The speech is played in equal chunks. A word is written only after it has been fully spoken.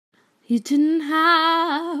You didn't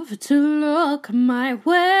have to look my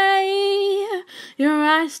way. Your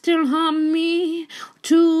eyes still haunt me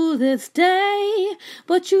to this day,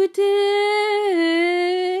 but you did.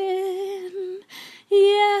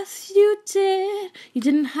 Yes, you did. You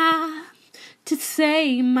didn't have to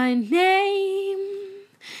say my name,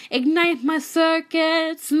 ignite my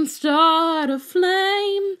circuits and start a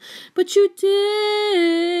flame, but you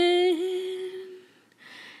did.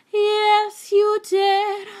 Yes, you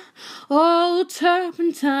did. Oh,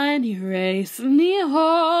 turpentine, erase me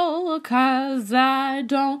whole, 'cause I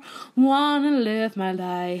don't wanna live my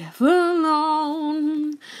life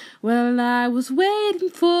alone. Well, I was waiting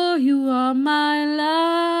for you all my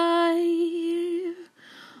life.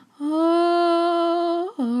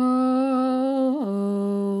 Oh,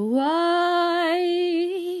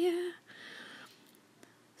 why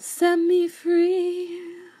set me free,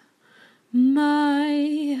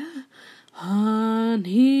 my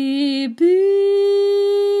honeybee?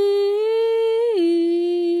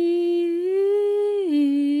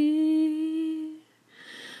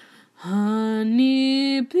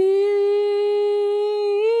 Honeybee.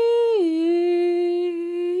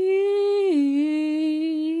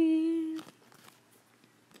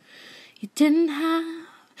 You didn't have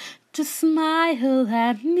to smile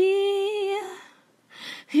at me.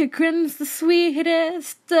 Your grin's the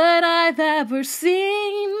sweetest that I've ever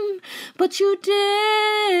seen, but you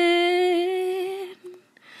did.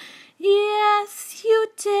 Yes, you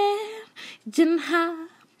did. You didn't have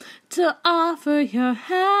to offer your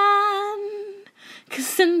hand, 'cause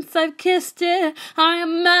since I've kissed it, I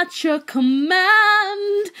am at your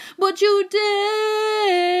command, but you did.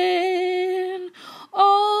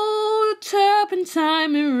 Oh,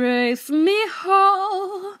 turpentine, erase me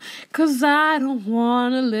whole, 'cause I don't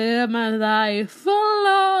wanna live my life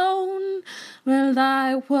alone. Well,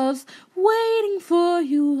 I was waiting for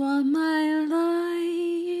you all my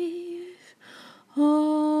life.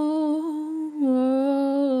 Oh,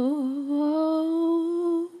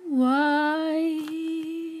 why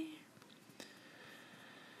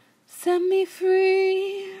set me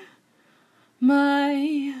free,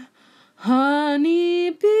 my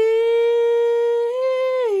honeybee?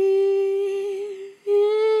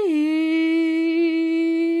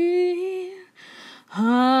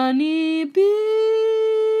 Honeybee.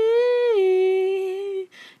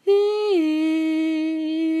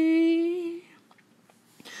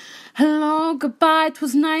 Hello, goodbye,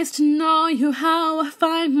 'twas nice to know you. How I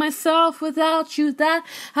find myself without you, that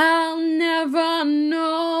I'll never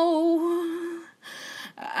know.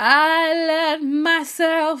 I let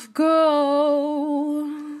myself go.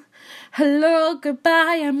 Hello,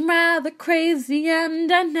 goodbye, I'm rather crazy,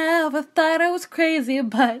 and I never thought I was crazy,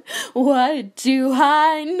 but what do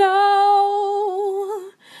I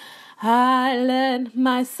know? I let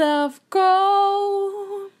myself go.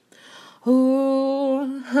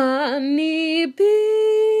 Oh, honeybee.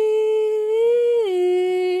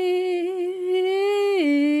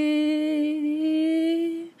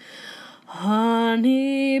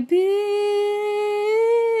 Honeybee.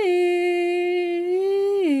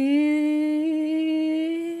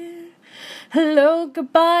 Hello,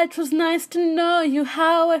 goodbye, 'twas nice to know you.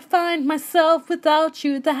 How I find myself without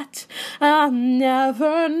you, that I'll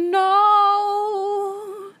never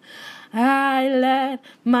know. I let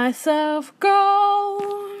myself go.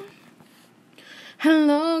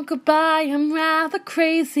 Hello, goodbye, I'm rather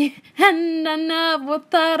crazy, and I never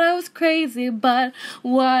thought I was crazy, but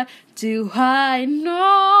what do I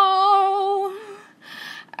know?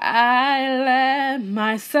 I let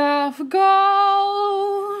myself go.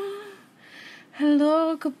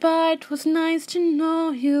 Hello, goodbye, 'twas nice to know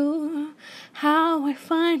you. How I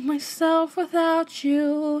find myself without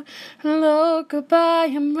you. Hello, goodbye,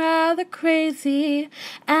 I'm rather crazy,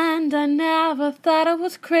 and I never thought I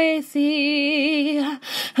was crazy.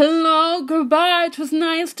 Hello, goodbye, 'twas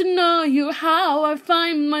nice to know you. How I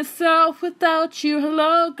find myself without you.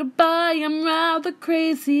 Hello, goodbye, I'm rather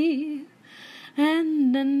crazy,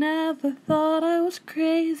 and I never thought I was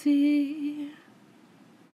crazy.